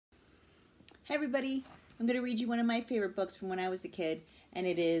Hey everybody, I'm going to read you one of my favorite books from when I was a kid, and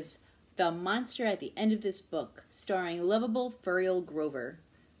it is The Monster at the End of This Book, starring lovable Furiel Grover.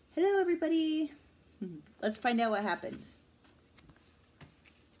 Hello everybody. Let's find out what happens.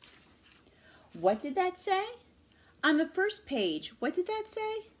 What did that say? On the first page, what did that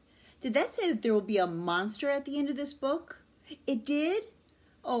say? Did that say that there will be a monster at the end of this book? It did?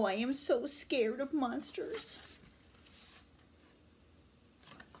 Oh, I am so scared of monsters.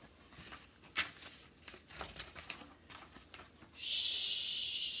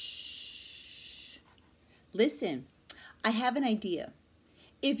 Listen, I have an idea.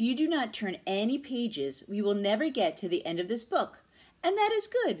 If you do not turn any pages, we will never get to the end of this book. And that is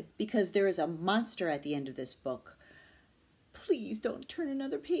good, because there is a monster at the end of this book. Please don't turn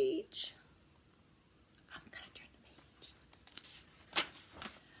another page. I'm going to turn the page.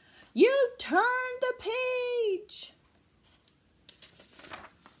 You turned the page.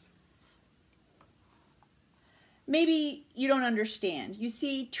 Maybe you don't understand. You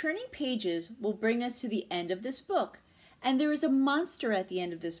see, turning pages will bring us to the end of this book. And there is a monster at the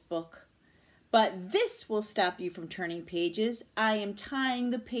end of this book. But this will stop you from turning pages. I am tying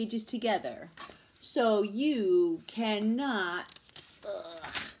the pages together. So you cannot...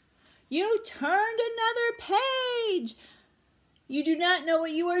 You turned another page. You do not know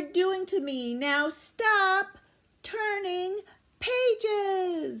what you are doing to me. Now stop turning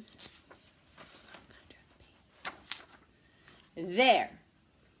pages. There.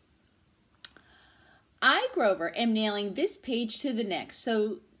 I, Grover, am nailing this page to the next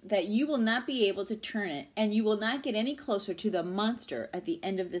so that you will not be able to turn it and you will not get any closer to the monster at the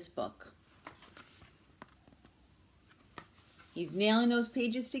end of this book. He's nailing those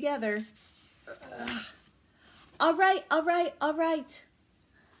pages together. All right, all right, all right.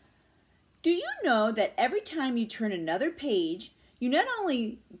 Do you know that every time you turn another page, you not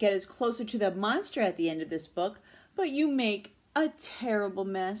only get us closer to the monster at the end of this book, but you make a terrible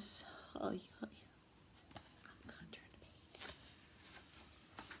mess.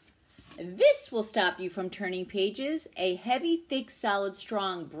 This will stop you from turning pages. A heavy, thick, solid,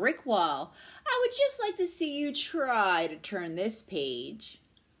 strong brick wall. I would just like to see you try to turn this page.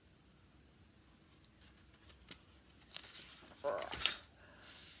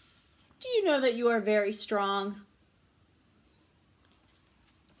 Do you know that you are very strong?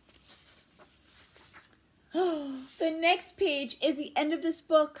 The next page is the end of this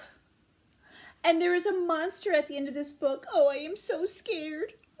book. And there is a monster at the end of this book. Oh, I am so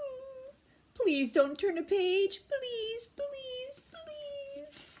scared. Please don't turn a page. Please, please,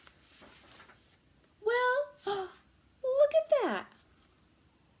 please. Well, look at that.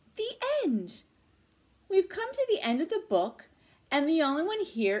 The end. We've come to the end of the book, and the only one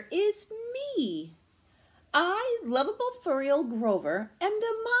here is me. I, lovable Furiel Grover, am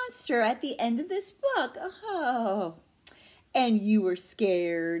the monster at the end of this book. Oh, and you were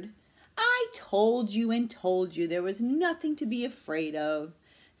scared. I told you and told you there was nothing to be afraid of.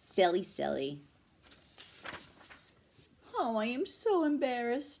 Silly, silly. Oh, I am so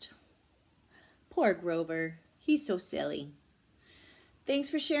embarrassed. Poor Grover. He's so silly. Thanks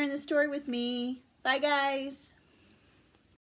for sharing the story with me. Bye, guys.